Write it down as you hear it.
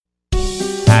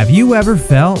Have you ever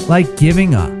felt like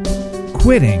giving up,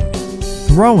 quitting,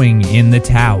 throwing in the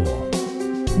towel?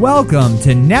 Welcome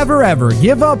to Never Ever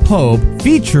Give Up Hope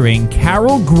featuring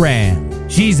Carol Graham.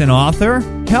 She's an author,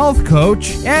 health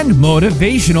coach, and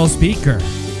motivational speaker.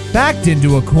 Backed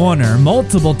into a corner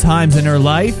multiple times in her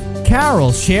life,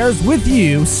 Carol shares with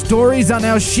you stories on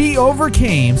how she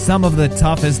overcame some of the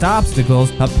toughest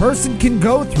obstacles a person can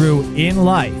go through in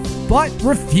life, but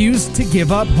refused to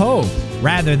give up hope.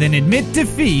 Rather than admit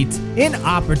defeat, an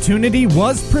opportunity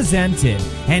was presented,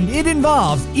 and it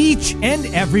involves each and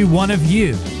every one of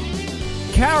you.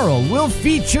 Carol will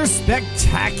feature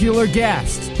spectacular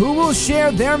guests who will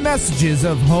share their messages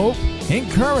of hope,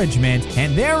 encouragement,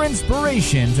 and their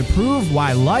inspiration to prove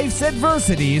why life's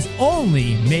adversities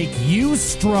only make you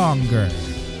stronger.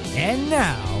 And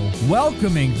now,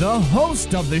 welcoming the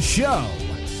host of the show,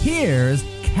 here's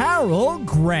Carol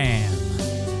Graham.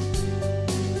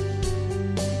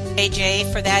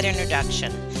 AJ, for that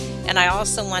introduction. And I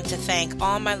also want to thank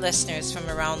all my listeners from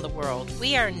around the world.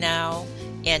 We are now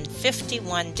in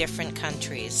 51 different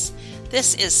countries.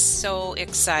 This is so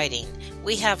exciting.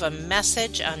 We have a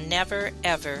message on never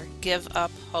ever give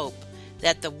up hope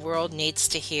that the world needs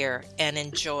to hear and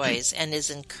enjoys and is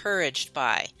encouraged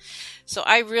by. So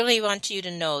I really want you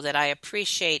to know that I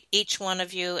appreciate each one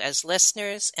of you as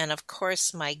listeners and, of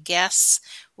course, my guests,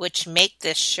 which make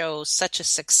this show such a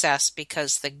success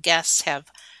because the guests have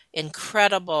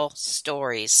incredible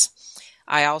stories.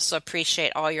 I also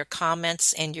appreciate all your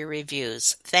comments and your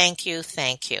reviews. Thank you,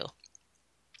 thank you.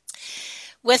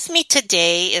 With me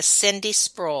today is Cindy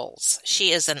Sproles.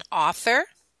 She is an author,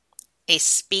 a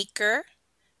speaker,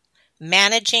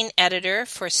 managing editor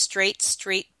for Straight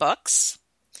Street Books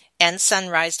and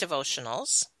Sunrise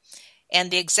Devotionals, and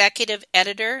the executive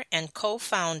editor and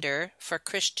co-founder for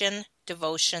Christian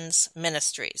Devotions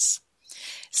Ministries.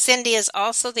 Cindy is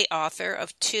also the author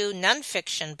of 2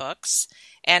 nonfiction books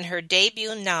and her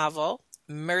debut novel,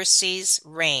 Mercy's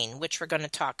Reign, which we're going to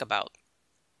talk about.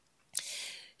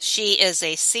 She is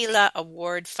a CELA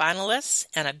Award finalist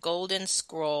and a Golden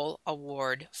Scroll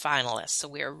Award finalist. So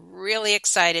we are really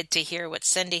excited to hear what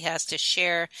Cindy has to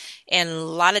share in a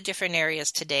lot of different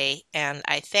areas today. And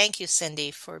I thank you,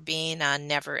 Cindy, for being on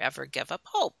Never Ever Give Up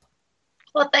Hope.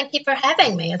 Well, thank you for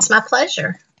having me. It's my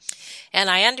pleasure.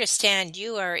 And I understand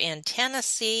you are in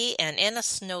Tennessee and in a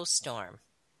snowstorm.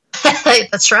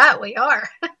 That's right, we are.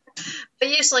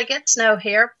 We usually get snow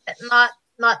here, but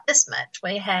not this much.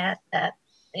 We had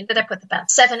ended up with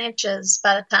about 7 inches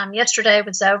by the time yesterday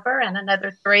was over and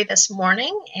another 3 this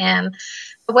morning. And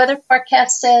the weather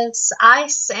forecast says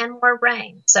ice and more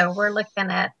rain. So we're looking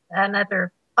at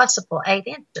another possible 8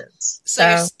 inches.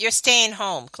 So you're staying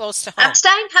home, close to home. I'm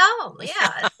staying home,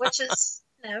 yeah, which is,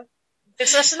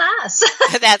 it's just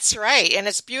nice. That's right. And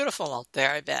it's beautiful out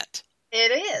there, I bet.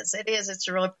 It is. It's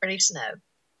a really pretty snow.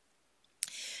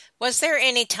 Was there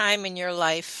any time in your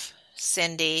life,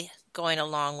 Cindy, going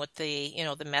along with the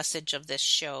message of this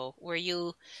show, where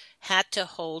you had to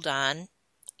hold on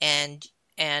and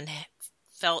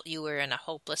felt you were in a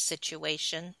hopeless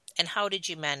situation? And how did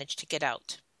you manage to get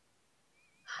out?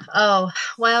 Oh,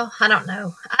 well, I don't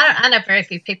know. I know very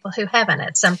few people who haven't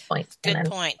at some point. Good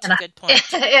point. In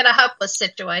a hopeless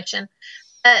situation.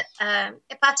 But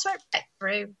if I sort back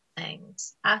through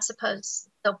things, I suppose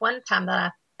the one time that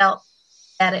I felt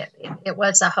that it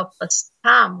was a hopeless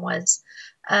time was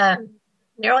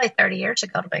nearly 30 years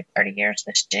ago, to be 30 years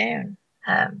this June,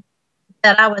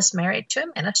 that I was married to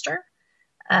a minister,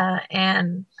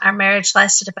 and our marriage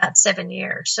lasted about 7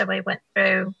 years. So we went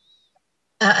through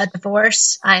a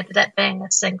divorce. I ended up being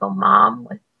a single mom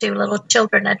with 2 little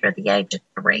children under the age of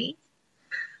 3,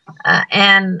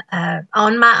 and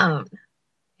on my own.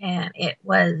 And it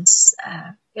was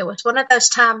one of those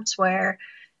times where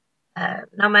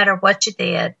no matter what you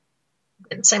did, it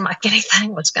didn't seem like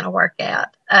anything was going to work out.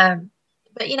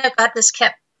 But, God just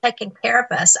kept taking care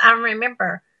of us. I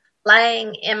remember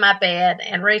laying in my bed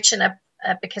and reaching up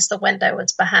because the window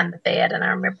was behind the bed. And I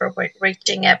remember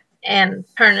reaching up and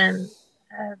turning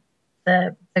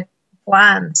the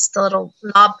blinds, the little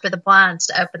knob for the blinds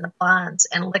to open the blinds,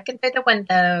 and looking through the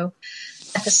window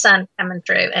at the sun coming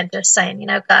through and just saying,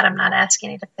 God, I'm not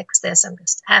asking you to fix this. I'm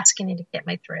just asking you to get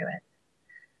me through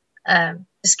it.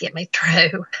 Just get me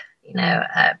through,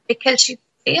 because you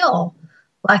feel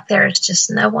like there's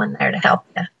just no one there to help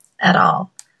you at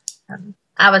all.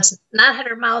 I was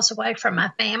 900 miles away from my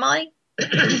family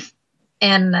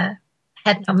and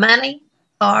had no money,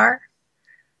 car.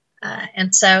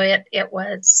 And so it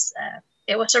was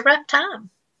a rough time.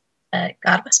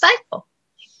 God was faithful.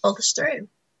 He pulled us through.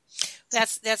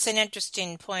 That's an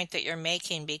interesting point that you're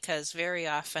making, because very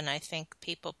often I think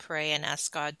people pray and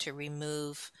ask God to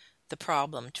remove the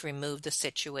problem, to remove the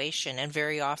situation, and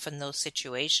very often those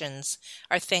situations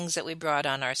are things that we brought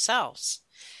on ourselves.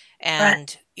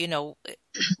 Right. And,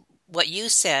 what you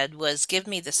said was, give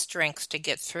me the strength to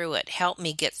get through it. Help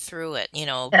me get through it.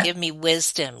 Yeah. Give me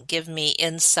wisdom, give me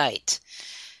insight.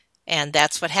 And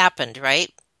that's what happened,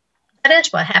 right? That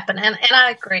is what happened. And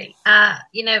I agree.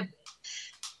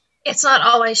 It's not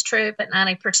always true, but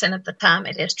 90% of the time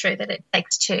it is true that it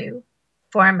takes two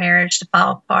for a marriage to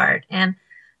fall apart. And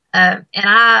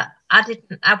I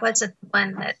wasn't the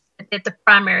one that did the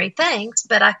primary things,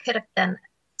 but I could have done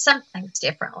some things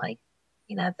differently,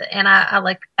 and I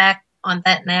look back on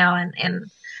that now. And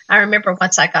I remember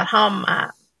once I got home,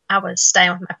 I was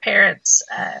staying with my parents,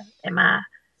 and my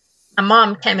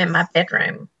mom came in my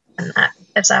bedroom one night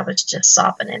because I was just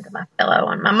sobbing into my pillow.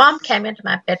 And my mom came into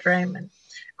my bedroom and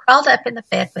crawled up in the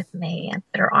bed with me and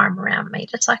put her arm around me,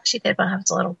 just like she did when I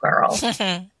was a little girl.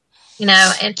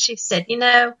 And she said,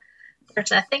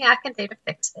 there's nothing I can do to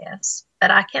fix this, but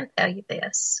I can tell you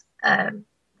this.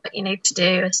 What you need to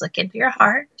do is look into your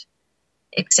heart,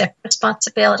 accept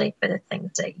responsibility for the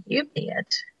things that you did,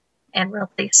 and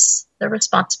release the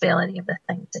responsibility of the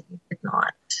things that you did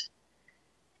not.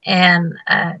 And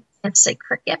seek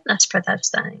forgiveness for those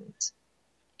things.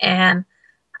 And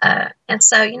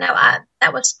so,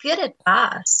 that was good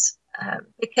advice,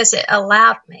 because it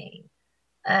allowed me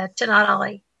to not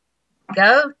only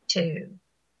go to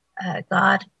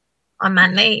God on my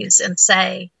knees and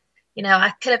say,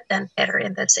 I could have done better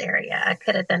in this area. I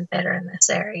could have done better in this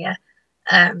area.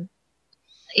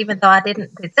 Even though I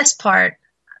didn't do this part,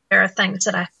 there are things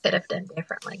that I could have done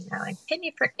differently. And can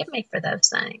you forgive me for those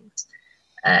things?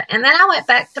 And then I went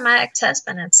back to my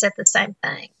ex-husband and said the same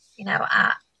thing.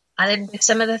 I didn't do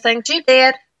some of the things you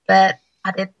did, but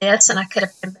I did this and I could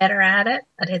have been better at it.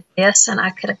 I did this and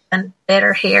I could have been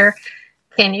better here.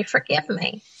 Can you forgive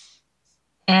me?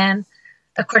 And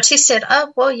of course he said,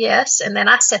 oh, well, yes. And then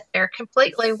I sat there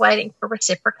completely waiting for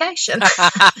reciprocation.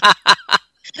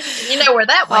 You know where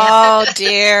that went. Oh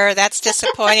dear, that's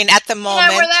disappointing at the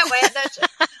moment. You know where that went, don't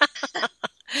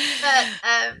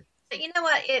you? But you know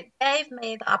what? It gave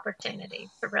me the opportunity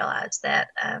to realize that,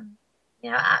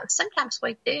 sometimes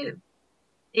we do,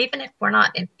 even if we're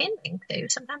not intending to,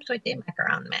 sometimes we do make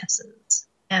our own messes.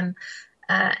 And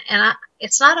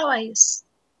it's not always,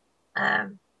 I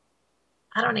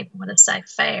don't even want to say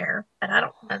fair, but I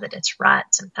don't know that it's right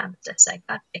sometimes to say,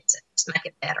 God, fix it, just make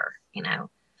it better,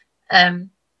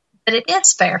 But it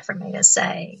is fair for me to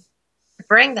say,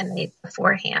 bring the need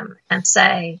before him and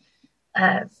say,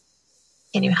 can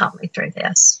you help me through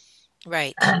this?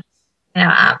 Right. I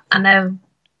know,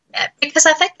 because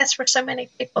I think that's where so many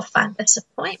people find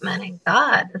disappointment in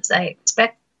God, is they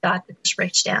expect God to just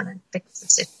reach down and fix the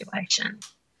situation.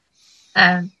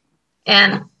 And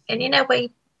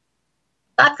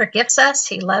God forgives us,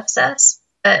 he loves us,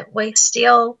 but we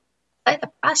still pay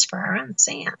the price for our own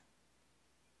sin.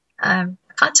 The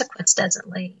consequence doesn't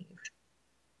leave.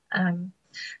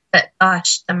 But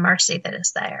gosh, the mercy that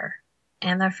is there,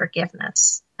 and the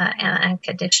forgiveness and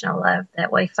unconditional love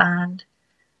that we find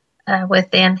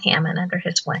within him and under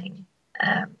his wing,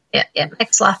 it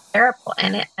makes life bearable,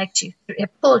 and it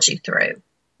pulls you through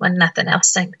when nothing else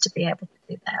seems to be able to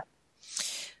do that.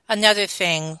 Another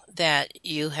thing that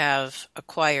you have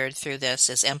acquired through this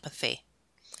is empathy.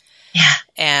 Yeah.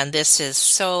 And this is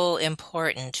so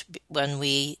important when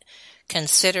we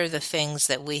consider the things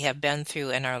that we have been through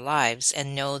in our lives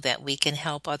and know that we can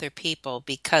help other people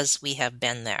because we have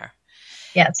been there.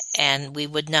 Yes. And we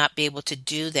would not be able to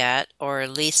do that, or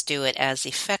at least do it as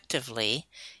effectively,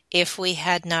 if we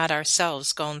had not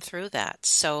ourselves gone through that.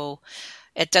 So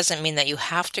it doesn't mean that you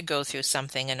have to go through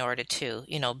something in order to,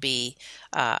 be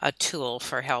a tool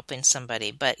for helping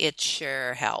somebody, but it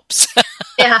sure helps.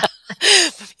 Yeah.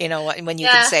 When you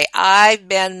can say, I've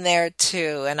been there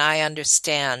too, and I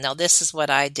understand. Now, this is what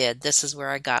I did. This is where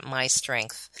I got my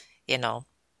strength,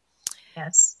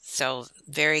 Yes. So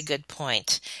very good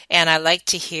point. And I like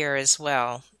to hear as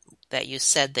well that you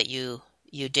said that you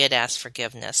did ask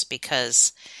forgiveness,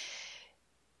 because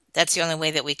that's the only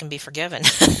way that we can be forgiven.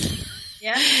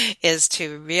 Yeah. Is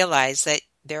to realize that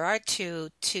there are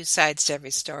two sides to every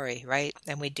story, right?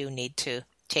 And we do need to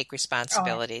take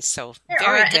responsibility. So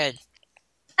very good.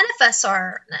 None of us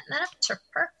are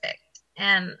perfect.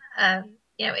 And,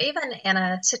 even in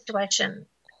a situation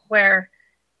where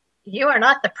you are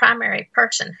not the primary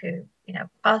person who,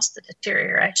 caused the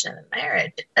deterioration of the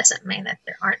marriage, it doesn't mean that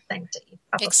there aren't things that you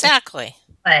probably exactly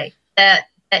play that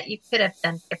that you could have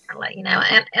done differently, and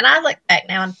I look back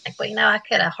now and think, well, I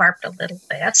could have harped a little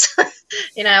less.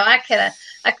 I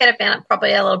could have been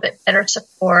probably a little bit better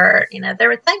support. There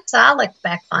were things I looked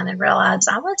back on and realized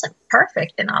I wasn't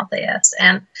perfect in all this.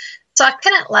 And so I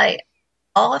couldn't lay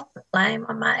all of the blame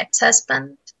on my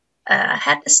ex-husband. I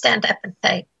had to stand up and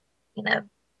take,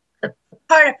 the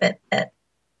part of it that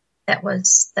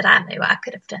I knew I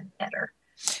could have done better.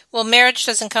 Well, marriage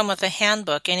doesn't come with a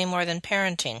handbook any more than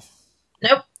parenting.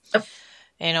 Nope.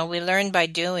 We learn by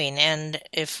doing, and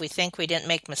if we think we didn't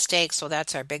make mistakes, well,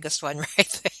 that's our biggest one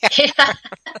right there. Yeah.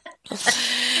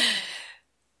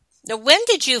 Now, when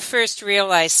did you first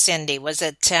realize, Cindy? Was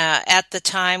it at the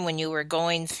time when you were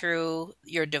going through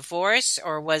your divorce,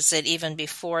 or was it even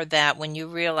before that when you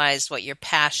realized what your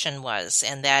passion was,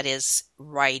 and that is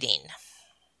writing?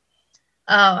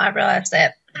 Oh, I realized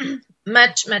that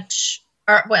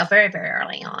very, very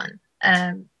early on.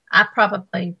 I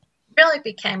probably really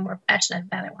became more passionate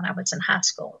about it when I was in high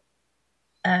school.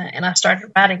 And I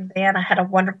started writing then. I had a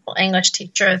wonderful English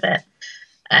teacher that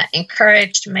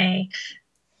encouraged me.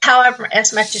 However,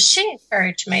 as much as she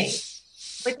encouraged me,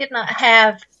 we did not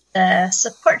have the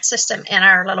support system in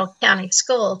our little county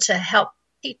school to help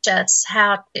teach us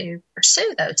how to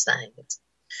pursue those things.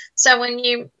 So when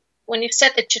you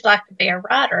said that you'd like to be a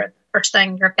writer, the first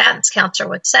thing your guidance counselor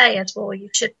would say is, well, you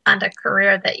should find a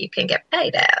career that you can get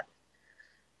paid at.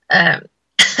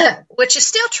 Which is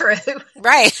still true.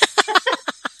 Right.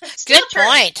 Good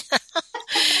point.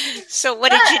 So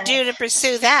what did you do to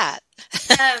pursue that?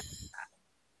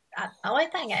 The only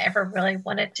thing I ever really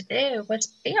wanted to do was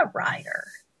be a writer.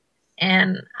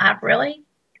 And I really,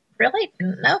 really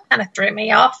didn't know, kind of threw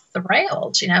me off the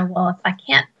rails. Well, if I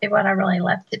can't do what I really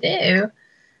love to do,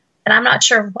 then I'm not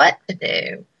sure what to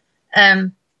do.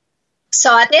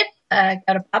 So I did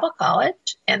go to Bible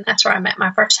college, and that's where I met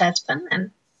my first husband.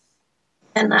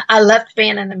 And I loved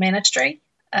being in the ministry.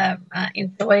 I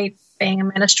enjoyed being a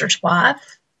minister's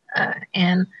wife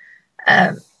and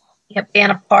being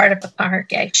a part of a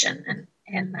congregation.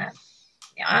 And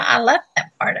I loved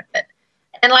that part of it.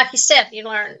 And like you said, you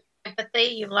learn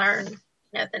empathy, you learn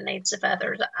the needs of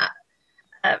others,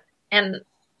 and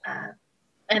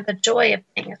the joy of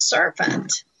being a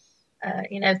servant,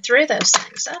 through those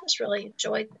things. I just really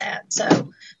enjoyed that.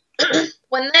 So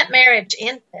when that marriage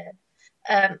ended,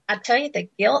 I tell you, the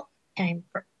guilt came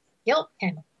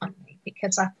upon me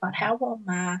because I thought, how will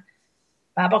my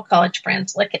Bible college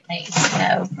friends look at me?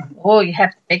 You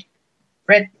have the big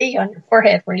red D on your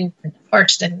forehead where you've been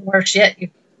divorced, and worse yet,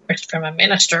 you've divorced from a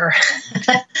minister.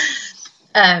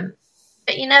 But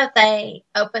they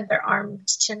opened their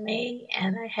arms to me,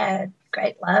 and they had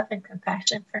great love and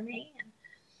compassion for me,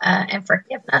 and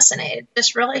forgiveness, and it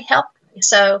just really helped me.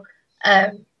 So,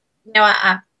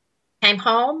 I came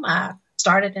home. I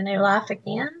started a new life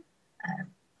again.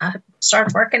 I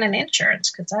started working in insurance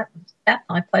because that was the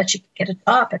only place you could get a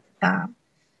job at the time.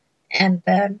 And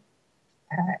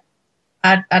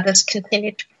I just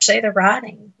continued to pursue the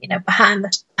writing, behind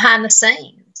the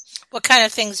scenes. What kind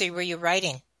of things were you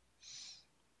writing?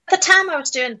 At the time, I was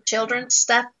doing children's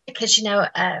stuff because,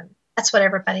 that's what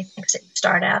everybody thinks that you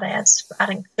start out as,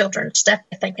 writing children's stuff.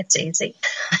 They think it's easy.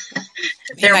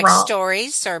 They're like wrong.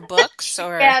 Stories or books?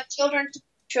 Or Yeah, children's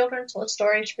little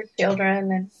stories for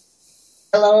children and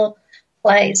little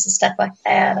plays and stuff like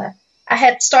that. I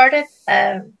had started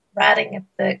writing a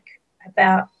book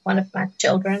about one of my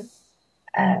children.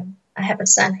 I have a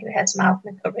son who has mild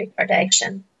mental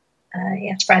retardation. He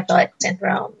has Fragile X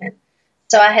syndrome. And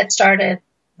so I had started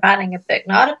writing a book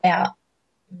not about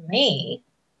me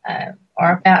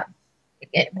or about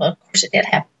it. Well, of course, it did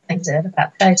have things in it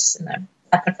about Chase and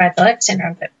the Fragile X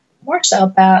syndrome, but more so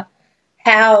about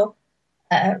how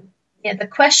the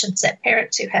questions that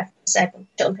parents who have disabled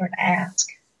children ask.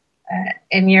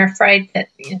 And you're afraid that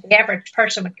the average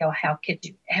person would go, how could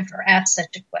you ever ask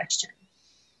such a question?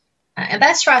 And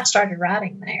that's why I started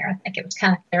writing there. I think it was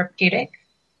kind of therapeutic,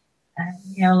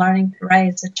 learning to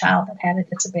raise a child that had a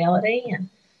disability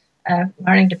and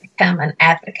learning to become an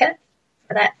advocate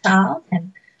for that child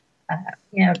and,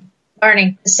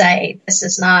 learning to say this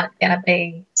is not going to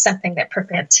be something that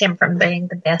prevents him from being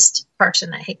the best person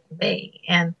that he can be.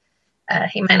 And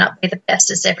he may not be the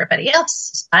best as everybody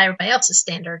else's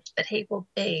standards, but he will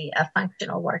be a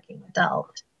functional working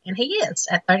adult. And he is.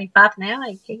 At 35 now,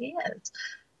 he is.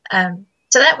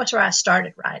 So that was where I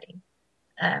started writing.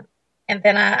 And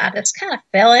then I just kind of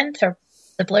fell into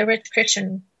the Blue Ridge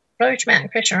Mountain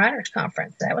Christian Writers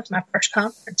Conference. That was my first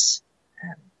conference.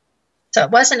 So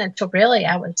it wasn't until really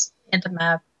I was into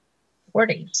my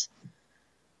 40s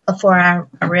before I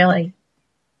really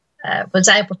was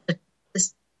able to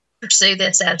just pursue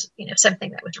this as,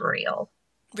 something that was real.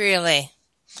 Really?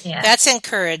 Yeah. That's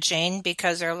encouraging,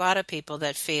 because there are a lot of people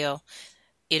that feel,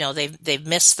 they've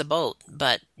missed the boat,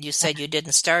 but you said you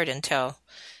didn't start until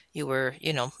you were,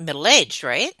 middle-aged,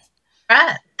 right?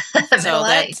 Right. So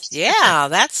Middle-aged.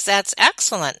 that's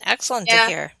excellent. Excellent to Yeah.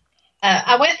 hear.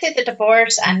 I went through the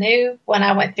divorce. I knew when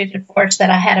I went through the divorce that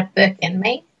I had a book in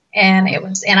me, and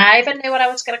I even knew what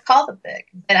I was going to call the book,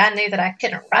 but I knew that I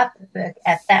couldn't write the book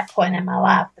at that point in my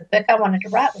life. The book I wanted to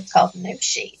write was called New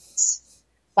Sheets,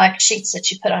 like sheets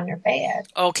that you put on your bed.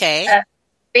 Okay.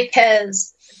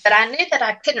 But I knew that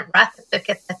I couldn't write the book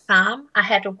at the time. I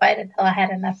had to wait until I had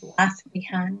enough life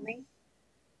behind me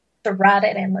to write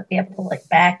it and be able to look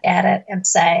back at it and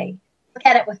look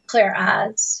at it with clear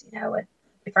eyes, with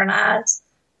different eyes.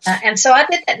 And so I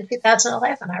did that in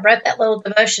 2011. I wrote that little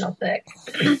devotional book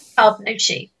called New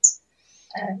Sheets.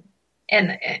 And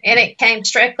it came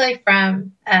strictly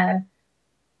from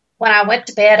when I went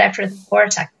to bed after the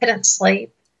divorce. I couldn't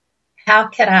sleep. How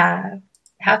could I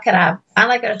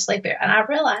finally go to sleep here? And I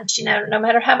realized, no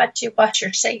matter how much you wash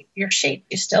your sheet,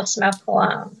 you still smell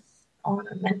cologne on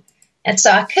them. And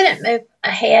so I couldn't move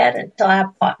ahead until I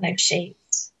bought new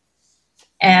sheets.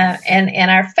 And in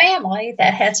our family,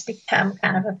 that has become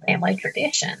kind of a family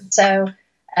tradition. So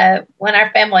when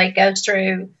our family goes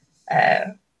through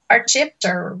hardships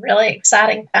or really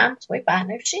exciting times, we buy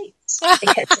new sheets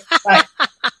because it's like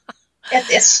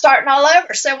it's starting all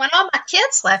over. So when all my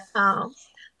kids left home,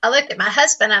 I looked at my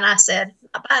husband and I said,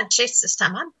 I'm buying sheets this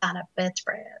time. I'm buying a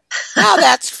bedspread. Oh,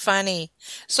 that's funny.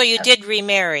 So you did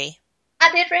remarry.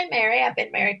 I did remarry. I've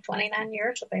been married 29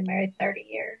 years. I've been married 30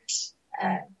 years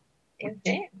in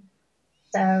June.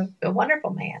 So a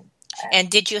wonderful man. And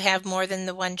did you have more than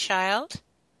the one child?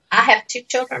 I have 2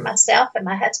 children myself, and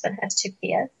my husband has 2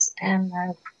 kids. And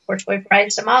of course, we've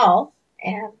raised them all.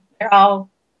 And they're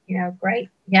all, great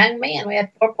young men. We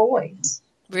had 4 boys.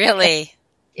 Really?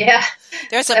 Yeah.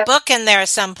 There's a book in there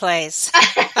someplace.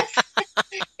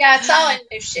 Yeah, it's all in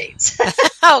New Sheets.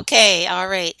 Okay, all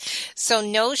right. So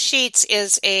No Sheets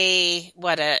is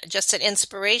just an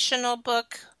inspirational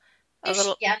book?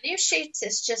 New Sheets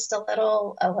is just a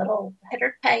little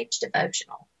 100-page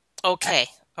devotional. Okay.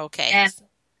 And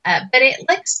but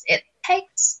it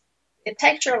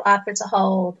takes your life as a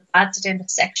whole, divides it into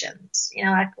sections.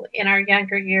 Like in our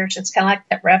younger years, it's kind of like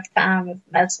that rough time of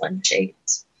muslin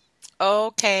sheets.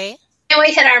 Okay. And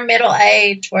we hit our middle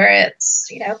age where it's,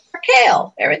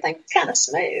 percale. Everything's kind of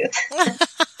smooth.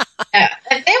 And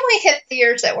then we hit the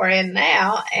years that we're in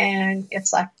now, and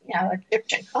it's like,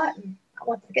 Egyptian cotton. I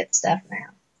want the good stuff now.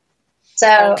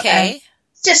 So okay.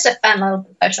 It's just a fun little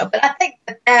devotional. But I think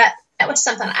that was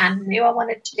something I knew I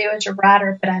wanted to do as a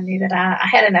writer, but I knew that I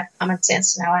had enough common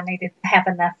sense to know I needed to have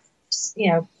enough,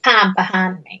 time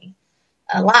behind me,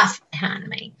 a life behind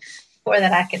me, before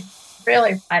that I could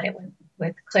really write it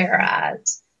with clear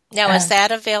eyes. Now, is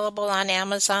that available on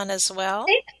Amazon as well?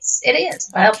 It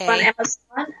is. Okay. On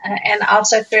Amazon and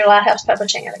also through Lighthouse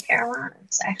Publishing of the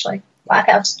Carolinas. Actually,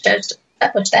 Lighthouse chose to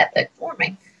publish that book for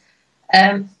me.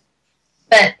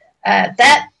 But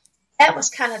that was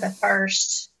kind of the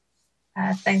first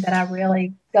thing that I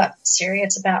really got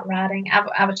serious about writing.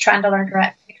 I was trying to learn to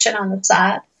write fiction on the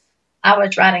side. I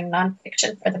was writing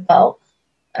nonfiction for the bulk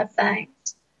of things.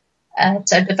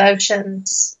 So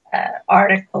devotions,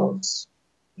 articles,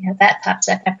 that type of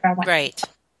stuff after I went. Right.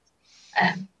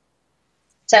 And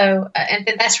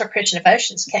then that's where Christian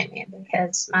Devotions came in,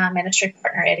 because my ministry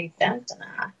partner, Eddie Jones, and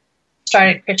I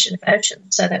started Christian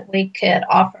Devotions so that we could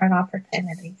offer an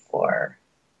opportunity for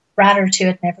writers who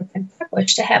had never been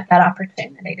published to have that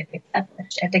opportunity to be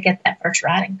published and to get that first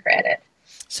writing credit.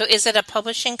 So is it a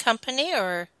publishing company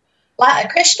or?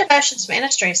 Christian Devotions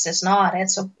Ministries is not.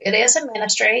 It is a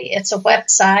ministry. It's a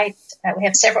website. We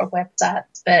have several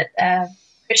websites, but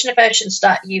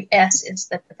ChristianDevotions.us is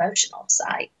the devotional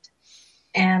site.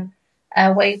 And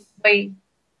we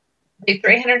do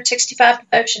 365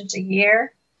 devotions a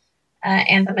year,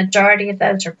 and the majority of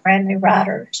those are brand new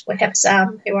writers. We have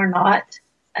some who are not,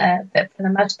 but for the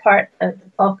most part, the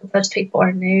bulk of those people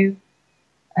are new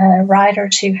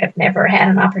writers who have never had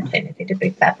an opportunity to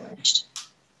be published.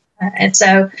 And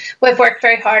so we've worked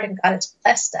very hard, and God has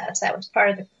blessed us. That was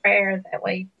part of the prayer that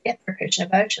we did for Christian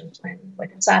Devotions when we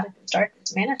decided to start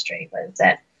this ministry, was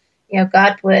that,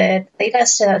 God would lead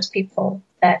us to those people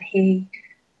that He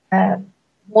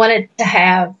wanted to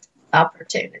have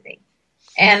opportunity.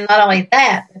 And not only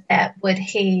that, but that would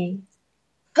He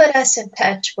put us in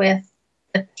touch with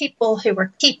the people who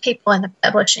were key people in the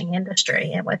publishing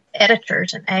industry, and with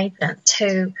editors and agents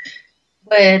who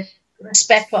would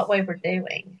respect what we were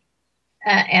doing.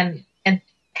 And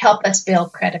help us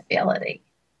build credibility.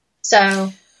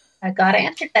 So God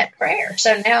answered that prayer.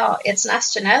 So now it's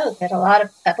nice to know that a lot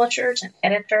of publishers and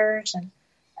editors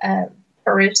and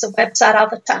peruse the website all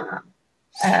the time.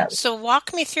 So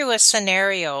walk me through a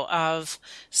scenario of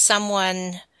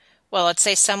someone, well, let's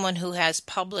say someone who has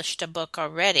published a book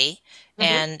already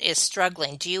and is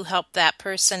struggling. Do you help that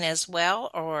person as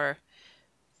well, or?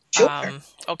 Sure.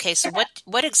 Okay, so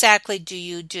what exactly do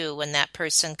you do when that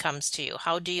person comes to you?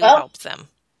 How do you help them?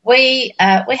 We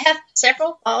have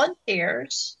several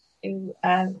volunteers who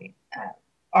are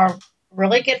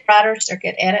really good writers. They're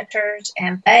good editors,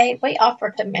 and we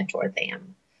offer to mentor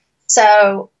them.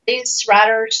 So these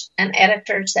writers and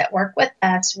editors that work with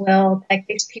us will take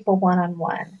these people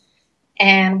one-on-one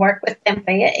and work with them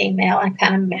via email and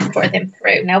kind of mentor them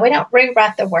through. Now, we don't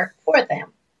rewrite the work for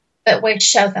them, but we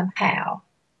show them how.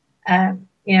 So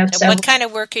what kind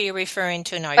of work are you referring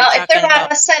to now? Well, if they're writing,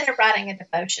 let's say they're writing a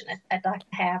devotion that they'd like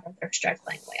to have or they're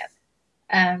struggling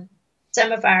with.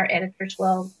 Some of our editors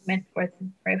will mentor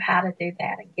them through how to do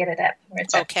that and get it up where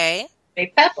it's okay to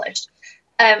be published.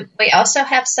 We also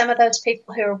have some of those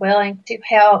people who are willing to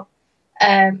help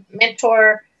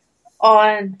mentor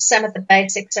on some of the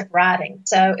basics of writing.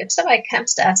 So if somebody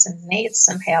comes to us and needs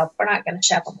some help, we're not going to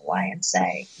shove them away and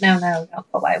say, no,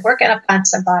 don't go away. We're going to find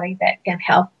somebody that can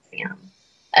help them.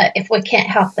 If we can't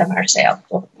help them ourselves,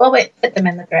 we'll put them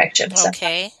in the direction.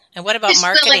 Okay. And what about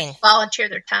marketing? Really volunteer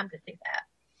their time to do that.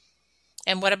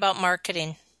 And what about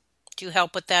marketing? Do you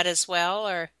help with that as well,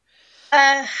 or?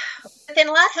 Within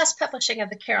Lighthouse Publishing of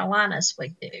the Carolinas, we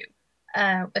do.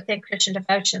 Within Christian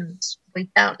Devotions, we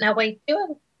don't. Now, we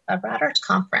do a writers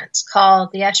conference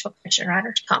called the Asheville Christian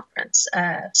Writers Conference /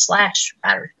 Writers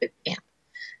Boot Camp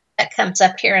that comes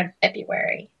up here in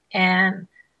February, and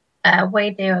we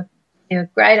do a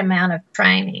great amount of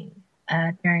training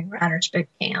during Writers Boot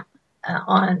Camp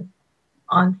on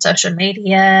social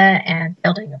media and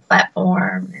building a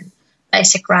platform and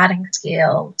basic writing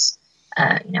skills,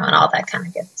 and all that kind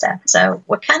of good stuff. So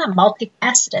we're kind of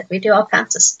multifaceted. We do all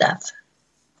kinds of stuff.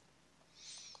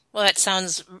 Well, that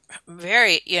sounds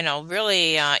very,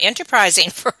 really enterprising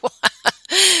for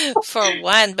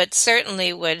one, but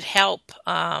certainly would help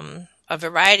a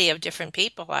variety of different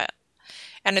people.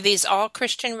 And are these all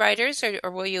Christian writers,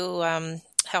 or will you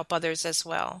help others as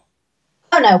well?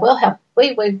 Oh no, we'll help.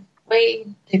 We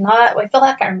do not. We feel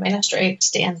like our ministry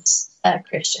extends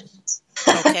Christians.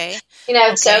 Okay.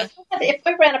 Okay. So if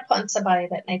we run upon somebody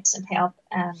that needs some help,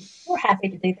 we're happy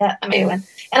to do that. And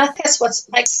I think that's what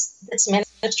makes this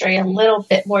ministry a little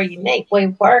bit more unique. We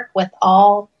work with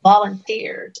all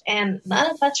volunteers, and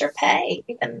none of us are paid.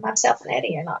 Even myself and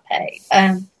Eddie are not paid.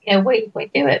 We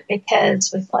do it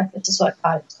because we feel like this is what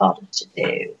God has called us to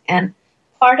do. And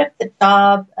part of the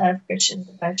job of Christian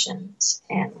Devotions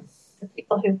and the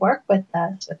people who work with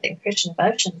us within Christian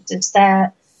Devotions is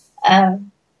that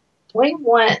we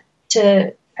want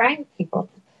to train people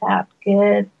to have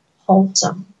good,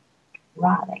 wholesome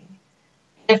writing.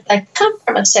 If they come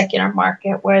from a secular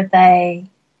market where they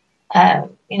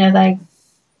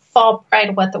fall prey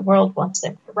to what the world wants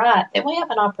them to write, then we have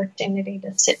an opportunity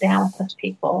to sit down with those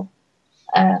people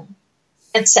and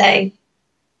say,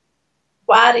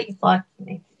 why do you feel like you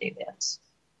need to do this?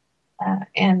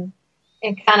 And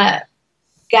kind of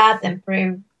guide them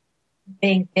through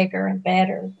being bigger and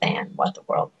better than what the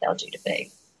world tells you to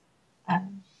be.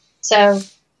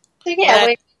 We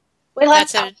like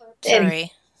that.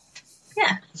 Sorry.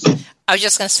 Yeah. I was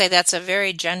just going to say that's a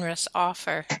very generous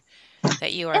offer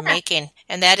that you are making.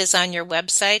 And that is on your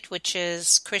website, which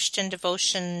is Christian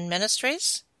Devotion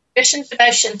Ministries?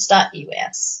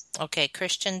 ChristianDevotions.us. Okay,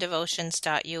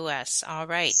 ChristianDevotions.us. All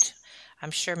right.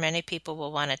 I'm sure many people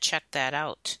will want to check that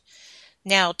out.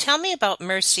 Now, tell me about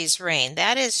Mercy's Reign.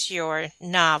 That is your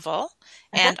novel.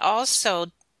 And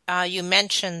also, you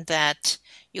mentioned that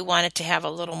you wanted to have a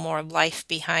little more life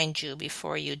behind you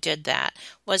before you did that.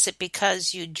 Was it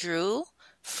because you drew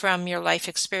from your life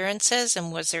experiences,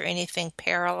 and was there anything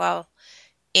parallel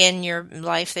in your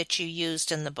life that you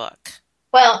used in the book?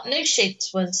 Well, New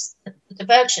Sheets was the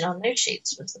devotion on New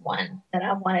Sheets was the one that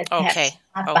I wanted to have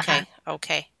life behind.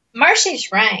 Okay.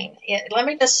 Mercy's Reign. Let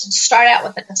me just start out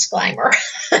with a disclaimer.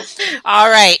 All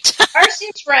right.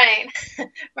 Mercy's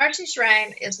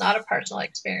Reign is not a personal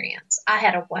experience. I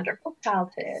had a wonderful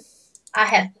childhood. I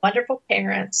had wonderful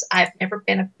parents. I've never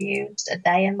been abused a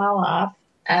day in my life.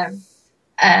 But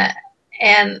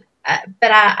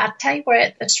I tell you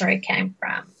where the story came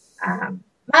from.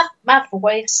 My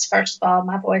voice, first of all,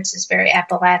 my voice is very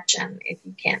Appalachian, if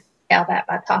you can't tell that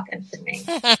by talking to me.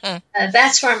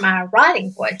 That's where my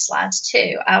writing voice lies,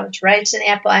 too. I was raised in the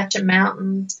Appalachian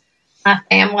Mountains. My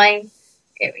family,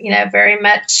 very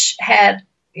much had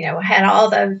had all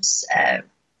those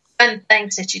fun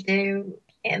things that you do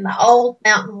in the old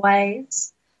mountain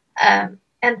ways.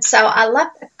 And so I love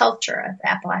the culture of the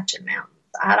Appalachian Mountains.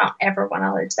 I don't ever want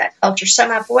to lose that culture. So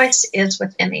my voice is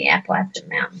within the Appalachian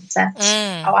Mountains. That's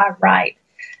how I write.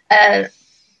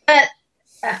 But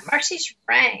Mercy's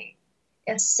Reign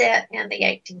is set in the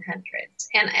 1800s.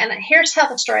 And here's how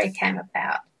the story came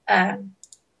about.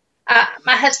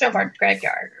 My husband worked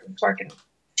graveyard. He was working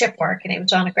shift work, and he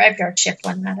was on a graveyard shift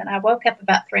one night. And I woke up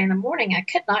about 3 a.m. I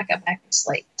could not go back to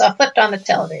sleep. So I flipped on the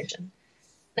television.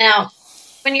 Now,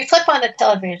 when you flip on the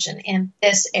television in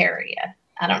this area,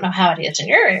 I don't know how it is in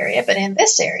your area, but in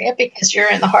this area, because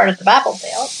you're in the heart of the Bible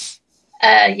Belt,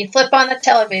 you flip on the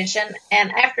television,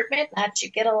 and after midnight, you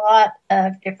get a lot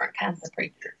of different kinds of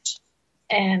preachers.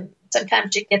 And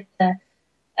sometimes you get the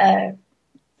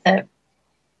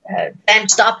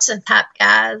James Dobson type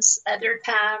guys. Other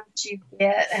times you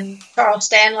get, and Charles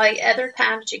Stanley, other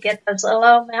times you get those little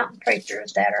old mountain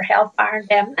preachers that are hellfire and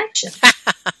damnation.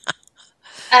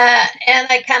 And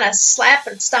they kind of slap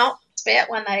and stomp and spit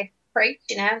when they preach,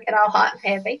 and get all hot and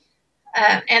heavy.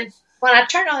 And when I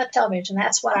turned on the television,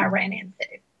 that's what I ran into.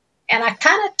 And I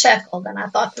kind of chuckled, and I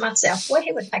thought to myself, well,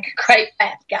 he would make a great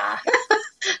bad guy.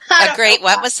 A great,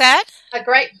 what was that? A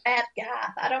great bad guy.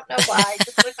 I don't know why. He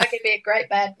just looked like he'd be a great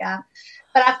bad guy.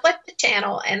 But I flipped the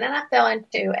channel, and then I fell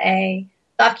into a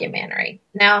documentary.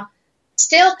 Now,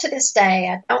 still to this day,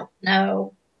 I don't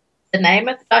know the name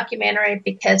of the documentary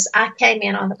because I came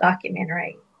in on the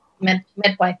documentary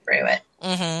midway through it.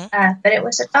 Mm-hmm. But it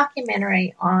was a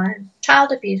documentary on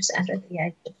child abuse under the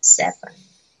age of 7.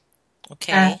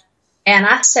 Okay. And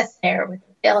I sat there with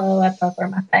the pillow up over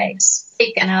my face,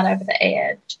 peeking out over the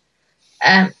edge.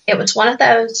 It was one of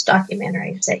those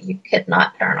documentaries that you could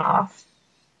not turn off,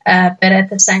 but at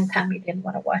the same time, you didn't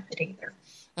want to watch it either.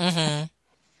 Mm-hmm.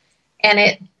 And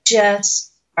it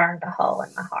just burned a hole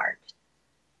in my heart.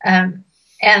 And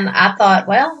I thought,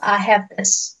 well, I have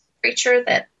this preacher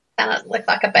that kind of looked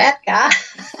like a bad guy,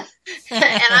 and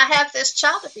I have this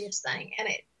child abuse thing, and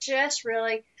it just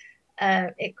really,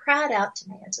 it cried out to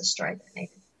me as a story that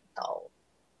needed to be told.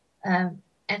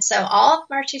 And so all of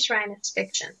Mercy's Reign is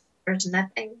fiction. There's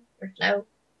no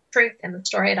truth in the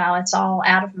story at all. It's all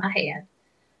out of my head.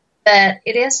 But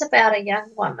it is about a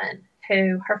young woman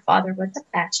who her father was a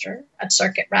pastor, a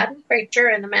circuit riding preacher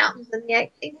in the mountains in the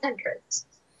 1800s.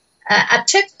 I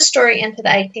took the story into the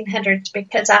 1800s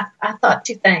because I thought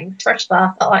 2 things. First of all,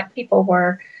 I felt like people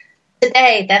were,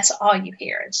 today, that's all you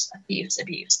hear is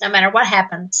abuse. No matter what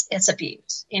happens, it's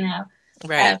abuse,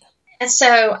 Right. And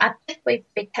so I think we've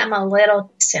become a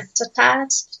little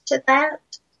desensitized to that.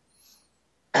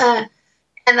 And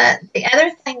the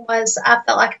other thing was I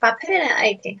felt like if I put it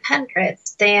in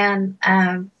 1800s, then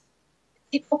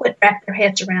people would wrap their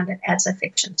heads around it as a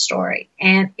fiction story,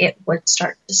 and it would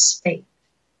start to speak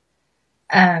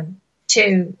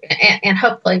to and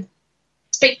hopefully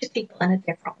speak to people in a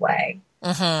different way,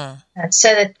 so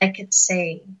that they could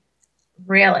see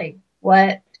really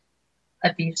what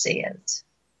abuse is.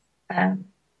 And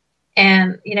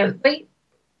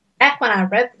back when I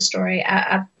wrote the story,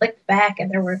 I looked back, and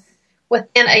there were,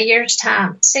 within a year's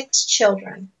time, 6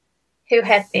 children who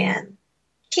had been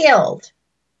killed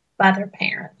by their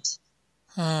parents.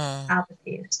 Child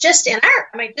abuse, just in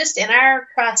our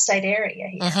tri-state area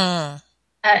here,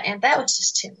 and that was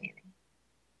just too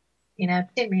many.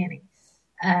 Too many.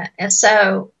 And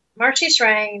so Mercy's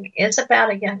Reign is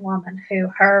about a young woman who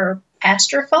her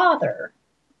pastor father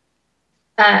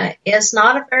is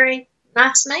not a very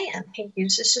nice man. He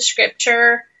uses the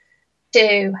scripture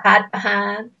to hide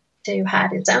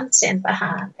his own sin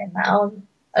behind, and the own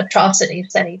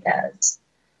atrocities that he does.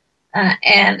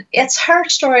 And it's her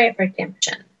story of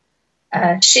redemption.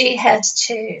 She has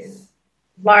to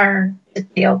learn to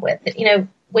deal with it.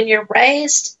 When you're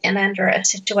raised and under a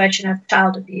situation of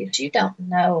child abuse, you don't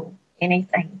know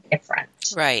anything different.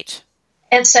 Right.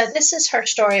 And so this is her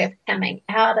story of coming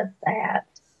out of that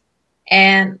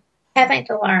and having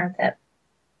to learn that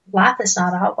life is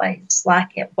not always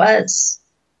like it was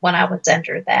when I was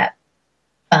under that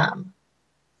thumb.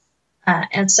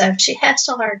 And so she has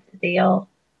to learn to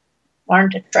learn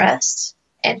to trust,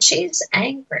 and she's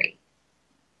angry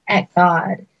at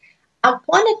God. I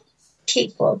wanted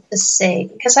people to see,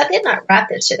 because I did not write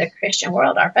this to the Christian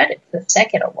world, I wrote it to the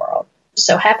secular world.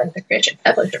 So happened the Christian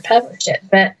publisher published it,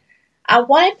 but I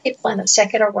wanted people in the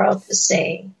secular world to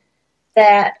see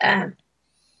that,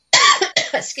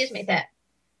 excuse me, that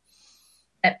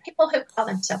people who call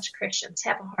themselves Christians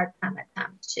have a hard time at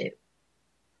times too.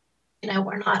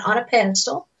 We're not on a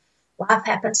pedestal. Life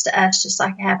happens to us just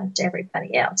like it happens to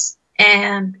everybody else.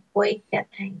 And we get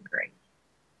angry.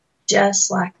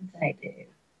 just like they do.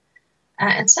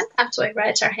 And sometimes we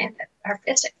raise our hand, our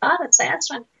fist at God, and say, "I just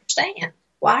don't understand.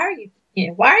 Why are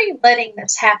you letting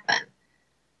this happen?"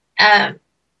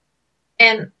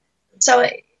 And so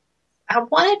I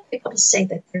wanted people to see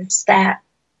that there's that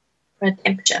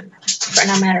redemption for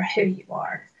no matter who you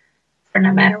are, for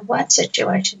no matter what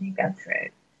situation you go through.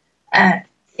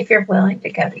 If you're willing to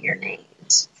go to your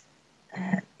knees,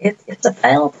 it's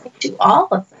available to all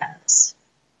of us.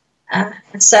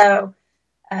 And so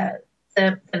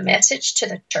the message to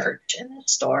the church in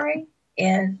this story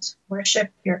is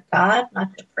worship your God,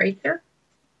 not the preacher.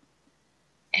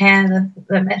 And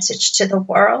the message to the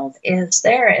world is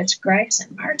there is grace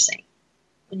and mercy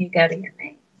when you go to your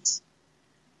knees.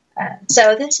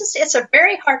 So it's a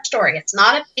very hard story. It's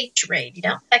not a beach read. You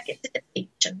don't take it to the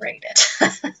beach and read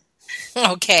it.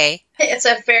 Okay. It's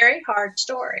a very hard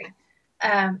story.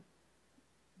 But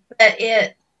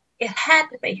it had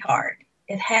to be hard.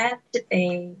 It had to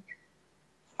be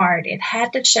hard. It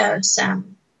had to show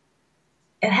some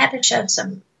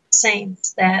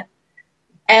scenes that,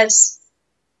 as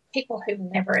people who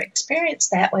never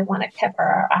experienced that, we want to cover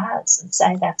our eyes and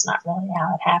say that's not really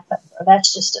how it happened, or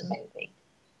that's just a movie.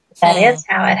 That is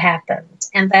how it happens,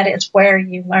 and that is where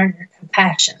you learn your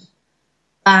compassion,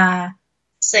 by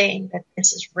seeing that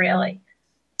this is really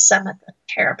some of the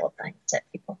terrible things that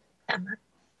people come up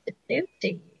to do to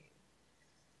you,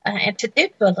 and to do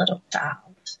to a little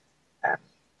child. I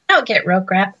don't get real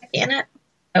graphic in it.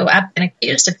 Oh, I've been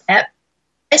accused of that.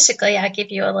 Basically, I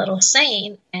give you a little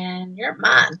scene, and your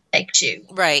mind takes you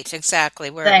right, exactly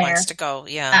where there. It wants to go.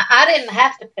 Yeah, I didn't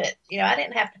have to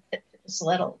put just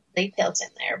little details in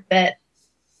there, but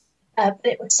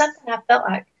it was something I felt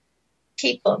like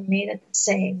people needed to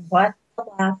see what the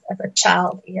life of a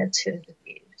child is who is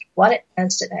abused, what it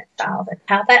does to that child, and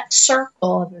how that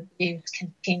circle of abuse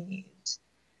continues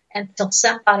until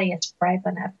somebody is brave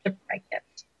enough to break it.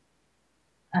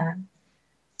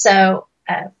 So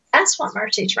that's what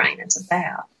Mercy's Reign is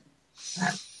about.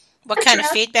 What kind of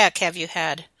feedback have you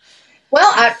had?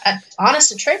 Well, I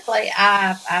honest and truthfully,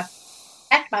 I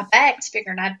packed my bags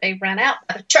figuring I'd be run out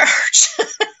by the church.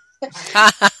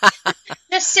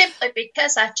 Just simply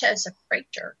because I chose a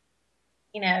preacher,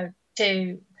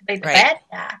 to be the bad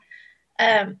guy.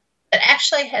 But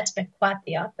actually, it has been quite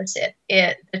the opposite.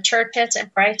 The church has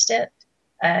embraced it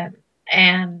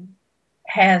and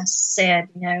has said,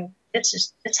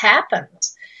 this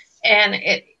happens, and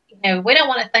we don't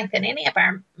want to think that any of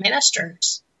our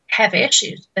ministers have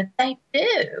issues, but they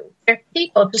do. They're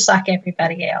people just like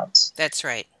everybody else. That's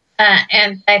right.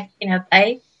 And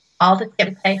they all the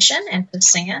temptation and the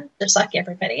sin just like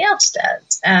everybody else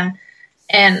does.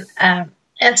 And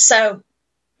so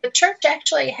the church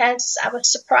actually has. I was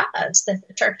surprised that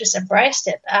the church has embraced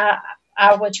it.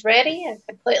 I was ready and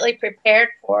completely prepared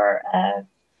for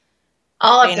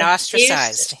all being of the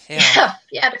ostracized.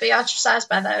 Yeah, to be ostracized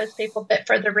by those people, but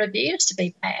for the reviews to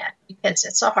be bad because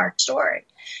it's a hard story.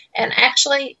 And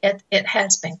actually, it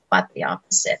has been quite the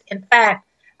opposite. In fact,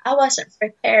 I wasn't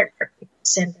prepared for people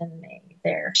sending me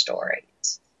their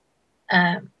stories.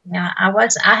 I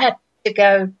had to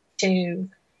go to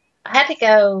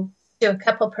a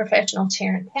couple of professionals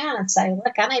here in town and say,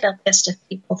 look, I need a list of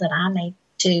people that I need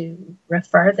to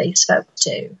refer these folks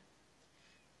to.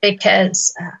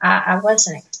 Because I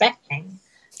wasn't expecting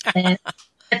that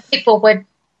people would,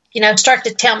 start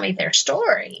to tell me their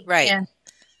story. Right.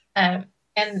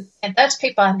 And those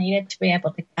people I needed to be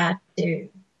able to guide to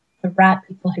the right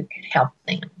people who could help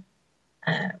them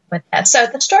with that. So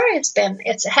the story has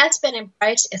been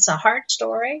embraced. It's a hard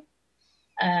story.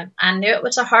 I knew it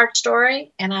was a hard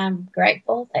story, and I'm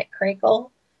grateful that Kriegel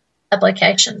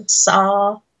Publications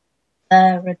saw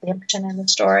the redemption in the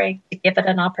story to give it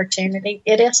an opportunity.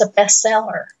 It is a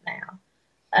bestseller now.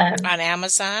 On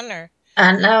Amazon or?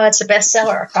 No, it's a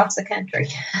bestseller across the country.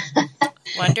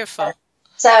 Wonderful.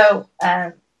 So,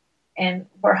 and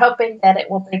we're hoping that it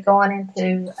will be going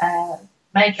into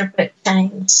major book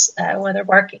chains, where they're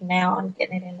working now on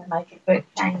getting it into major book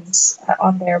chains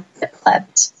on their book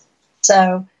clubs.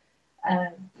 So,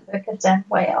 the book has done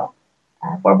well.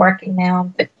 We're working now on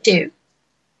book 2.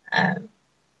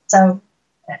 So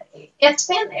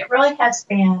it really has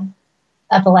been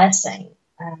a blessing.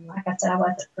 Like I said, I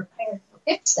wasn't prepared for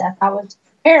big stuff. I was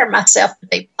preparing myself to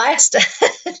be blasted.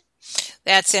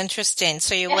 That's interesting.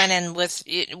 So you went in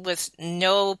with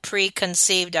no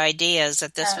preconceived ideas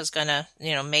that this was going to,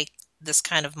 make this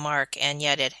kind of mark, and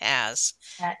yet it has.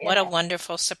 What a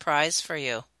wonderful surprise for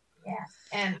you. Yeah,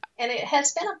 and it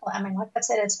has been like I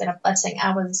said, it's been a blessing.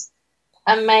 I was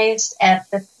amazed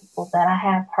at the people that I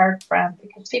have heard from,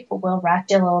 because people will write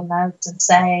you little notes and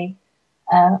say,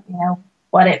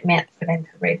 what it meant for them to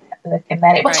read that book, and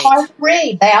that it was Right. hard to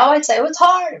read. They always say it was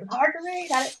hard. It was hard to read.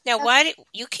 Now, why do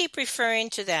you keep referring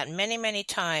to that many, many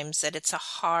times, that it's a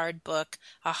hard book,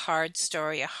 a hard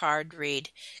story, a hard read?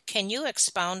 Can you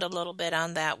expound a little bit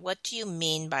on that? What do you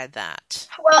mean by that?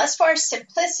 Well, as far as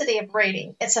simplicity of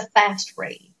reading, it's a fast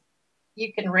read.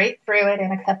 You can read through it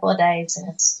in a couple of days, and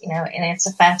it's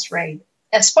a fast read.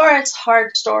 As far as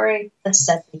hard story, the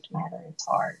subject matter is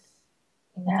hard,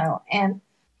 and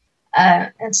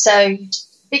so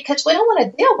because we don't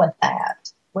want to deal with that,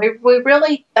 we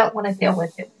really don't want to deal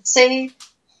with it. We see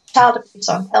child abuse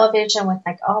on television, we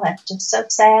think, oh, that's just so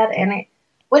sad, and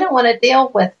we don't want to deal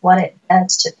with what it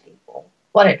does to people,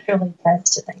 what it truly does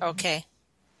to them. Okay.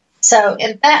 So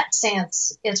in that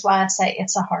sense is why I say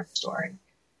it's a hard story.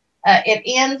 It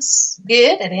ends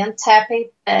good, it ends happy,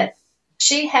 but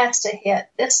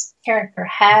this character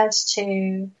has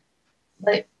to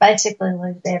basically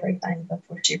lose everything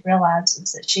before she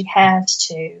realizes that she has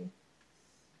to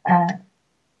go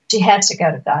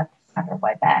to God to find her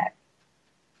way back.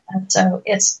 And so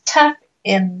it's tough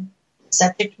in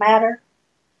subject matter.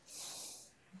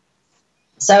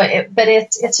 But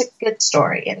it's a good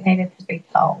story. It needed to be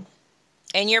told.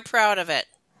 And you're proud of it.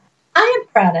 I am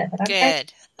proud of it.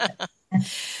 Good.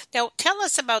 Now, tell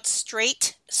us about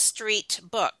Straight Street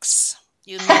Books.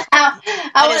 What is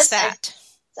that?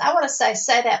 I want to say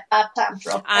that 5 times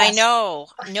real fast. I know.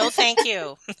 No, thank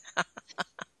you.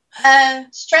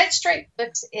 Straight Street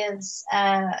Books is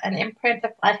an imprint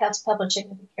of Lighthouse Publishing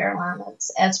of the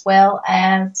Carolinas, as well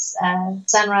as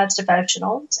Sunrise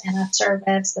Devotionals, and I serve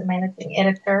as the managing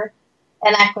editor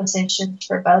and acquisitions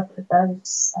for both of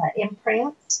those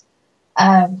imprints.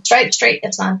 Straight Street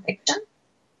is nonfiction,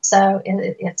 so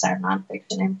it's our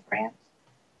nonfiction imprint.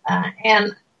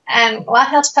 And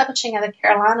Lighthouse Publishing of the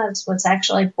Carolinas was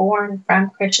actually born from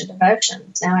Christian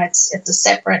Devotions. Now it's a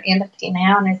separate entity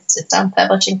now, and it's its own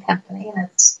publishing company, and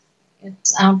it's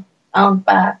owned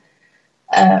by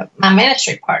my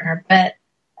ministry partner. But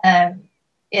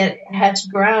it has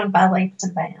grown by leaps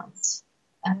and bounds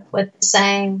with the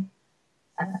same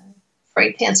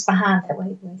pretense behind it.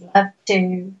 We love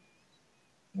to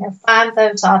find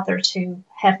those authors who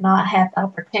have not had the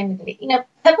opportunity.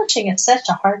 Publishing is such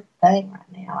a hard thing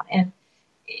right now. And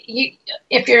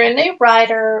if you're a new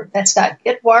writer that's got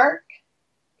good work,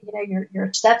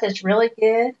 your stuff is really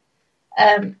good.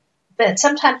 But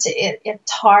sometimes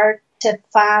it's hard to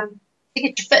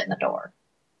get your foot in the door.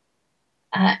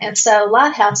 And so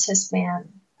Lighthouse has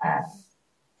been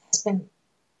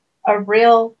a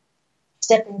real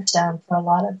stepping stone for a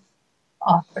lot of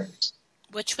authors.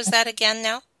 Which was that again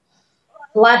now?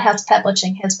 Lighthouse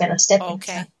Publishing has been a stepping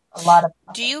stone for a lot of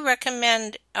authors. Do you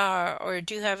recommend or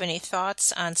do you have any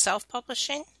thoughts on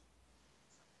self-publishing?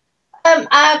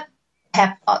 I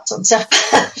have thoughts on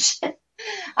self-publishing.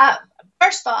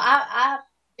 First of all, I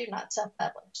do not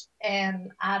self-publish,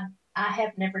 and I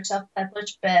have never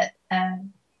self-published, but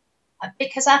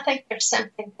because I think there's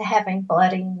something to having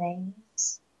bloody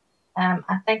knees.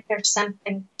 I think there's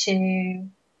something to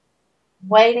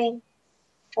waiting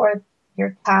for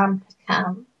your time to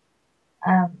come,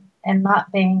 and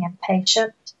not being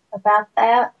impatient about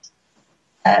that,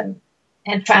 and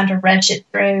trying to rush it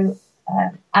through.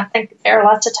 I think there are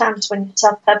lots of times when you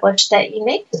self-publish that you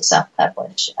need to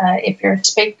self-publish. If you're a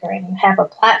speaker and you have a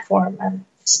platform of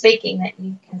speaking that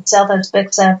you can sell those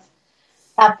books out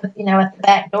at the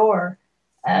back door,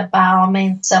 by all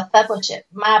means self-publish it.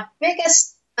 My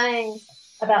biggest thing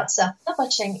about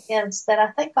self-publishing is that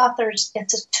I think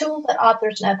it's a tool that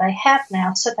authors know they have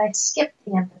now, so they skip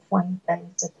the in-between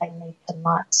things that they need to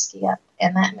not skip.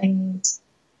 And that means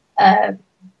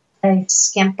they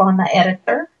skimp on the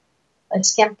editor, they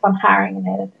skimp on hiring an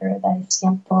editor, they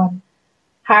skimp on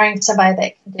hiring somebody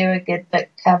that can do a good book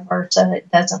cover so that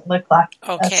it doesn't look like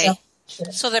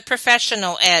So the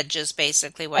professional edge is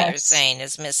basically what you're saying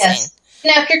is missing. Yes.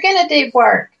 Now, if you're going to do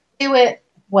work, do it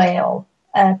well.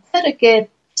 Put a good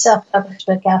self-published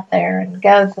book out there and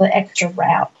go the extra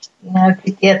route,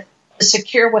 to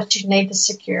secure what you need to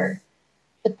secure,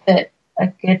 to put a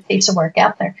good piece of work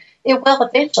out there. It will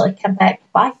eventually come back to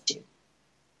bite you.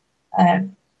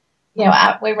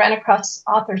 We run across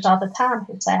authors all the time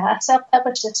who say, I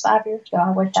self-published this 5 years ago.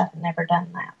 I wish I'd never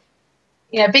done that.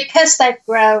 Because they've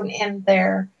grown in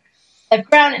honing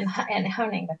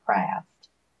the craft.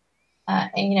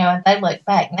 And they look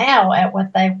back now at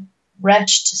what they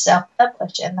rushed to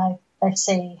self-publish, and they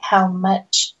see how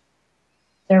much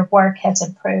their work has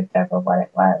improved over what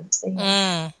it was.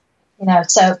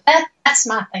 So that's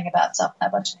my thing about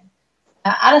self-publishing.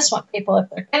 I just want people,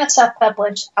 if they're going to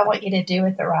self-publish, I want you to do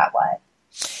it the right way.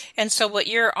 And so what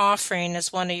you're offering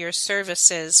as one of your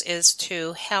services is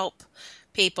to help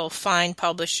people find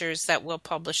publishers that will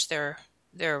publish their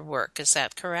work. Is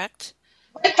that correct?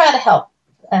 We try to help.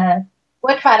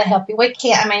 We try to help you. We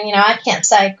can't, I can't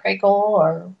say Kregel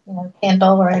or,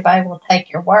 Kindle or anybody will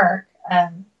take your work.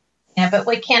 But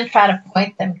we can try to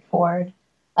point them toward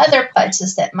other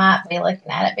places that might be looking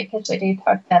at it, because we do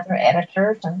talk to other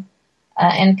editors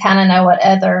and kind of know what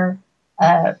other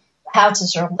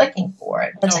houses are looking for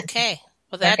it. Okay.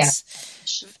 Well,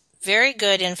 that's very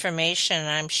good information.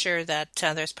 I'm sure that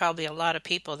there's probably a lot of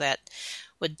people that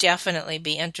would definitely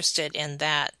be interested in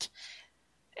that,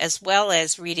 as well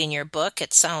as reading your book.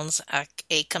 It sounds like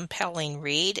a compelling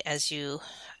read, as you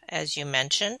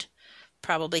mentioned.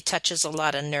 Probably touches a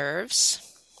lot of nerves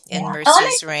in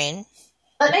Mercy's Reign.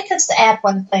 Let me just add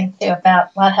one thing, too,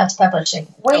 about Lighthouse Publishing.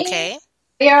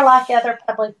 We are like other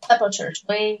publishers.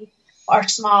 We are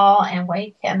small, and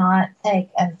we cannot take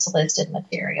unsolicited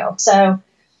material. So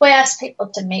we ask people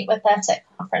to meet with us at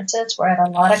conferences. We're at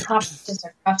a lot of conferences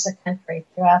across the country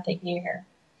throughout the year.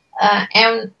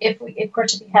 And if you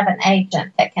have an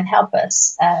agent that can help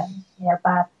us,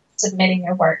 by submitting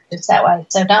your work just that way.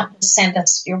 So don't just send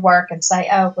us your work and say,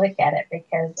 "Oh, look at it,"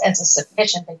 because as a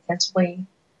submission, because we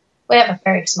have a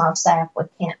very small staff. We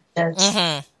can't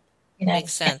just,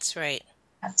 Makes sense, right?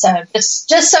 So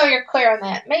just so you're clear on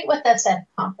that, meet with us at a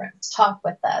conference, talk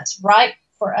with us, write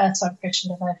for us on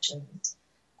Christian Devotions,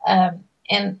 and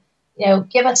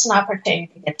give us an opportunity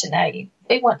to get to know you.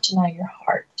 We want to know your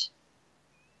heart.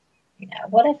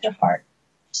 What is your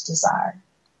heart's desire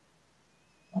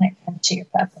when it comes to your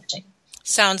publishing?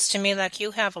 Sounds to me like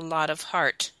you have a lot of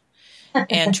heart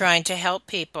in trying to help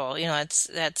people.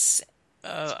 That's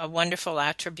a wonderful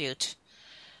attribute,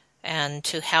 and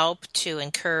to help, to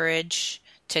encourage,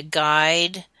 to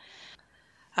guide.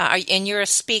 And you're a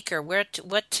speaker. Where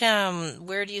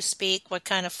do you speak? What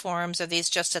kind of forums? Are these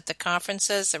just at the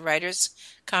conferences, the writers'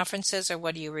 conferences, or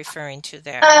what are you referring to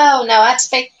there? Oh, no, I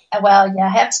speak. Well, yeah, I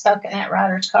have spoken at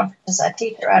writers' conferences. I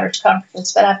teach at writers'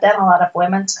 conferences, but I've done a lot of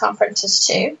women's conferences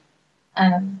too.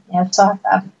 So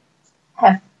I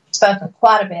have spoken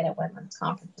quite a bit at women's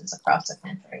conferences across the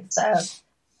country. So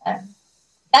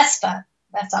that's fun.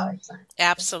 That's always fun.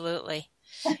 Absolutely.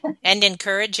 And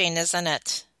encouraging, isn't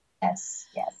it? Yes.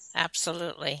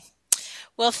 Absolutely.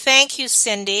 Well, thank you,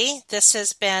 Cindy. This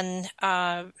has been,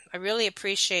 I really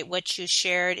appreciate what you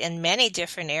shared in many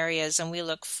different areas, and we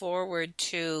look forward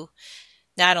to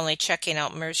not only checking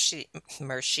out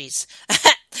Mercy's,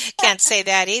 can't say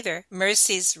that either,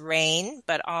 Mercy's Reign,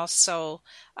 but also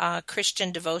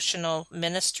Christian Devotional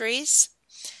Ministries,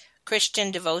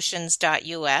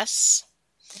 christiandevotions.us.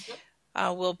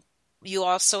 You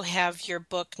also have your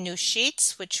book, New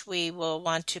Sheets, which we will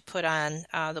want to put on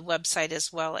the website,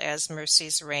 as well as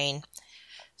Mercy's Reign.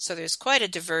 So there's quite a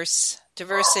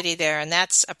diversity there, and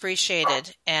that's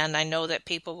appreciated. And I know that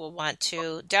people will want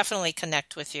to definitely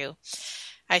connect with you.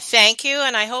 I thank you,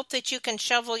 and I hope that you can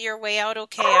shovel your way out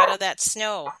okay out of that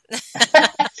snow.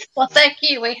 Well, thank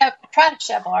you. We hope to try to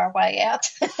shovel our way out.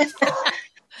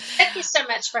 Thank you so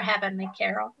much for having me,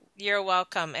 Carol. You're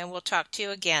welcome, and we'll talk to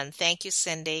you again. Thank you,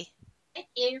 Cindy. Thank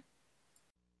you.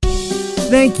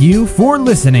 Thank you for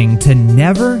listening to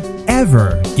Never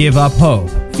Ever Give Up Hope,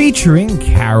 featuring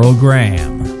Carol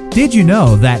Graham. Did you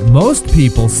know that most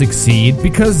people succeed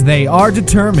because they are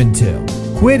determined to?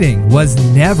 Quitting was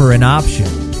never an option.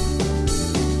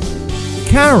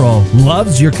 Carol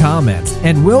loves your comments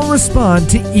and will respond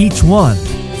to each one.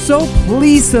 So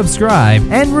please subscribe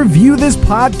and review this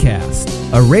podcast.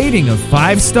 A rating of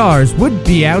 5 stars would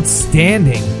be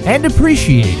outstanding and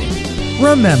appreciated.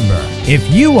 Remember, if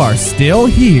you are still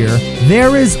here,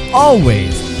 there is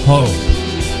always hope.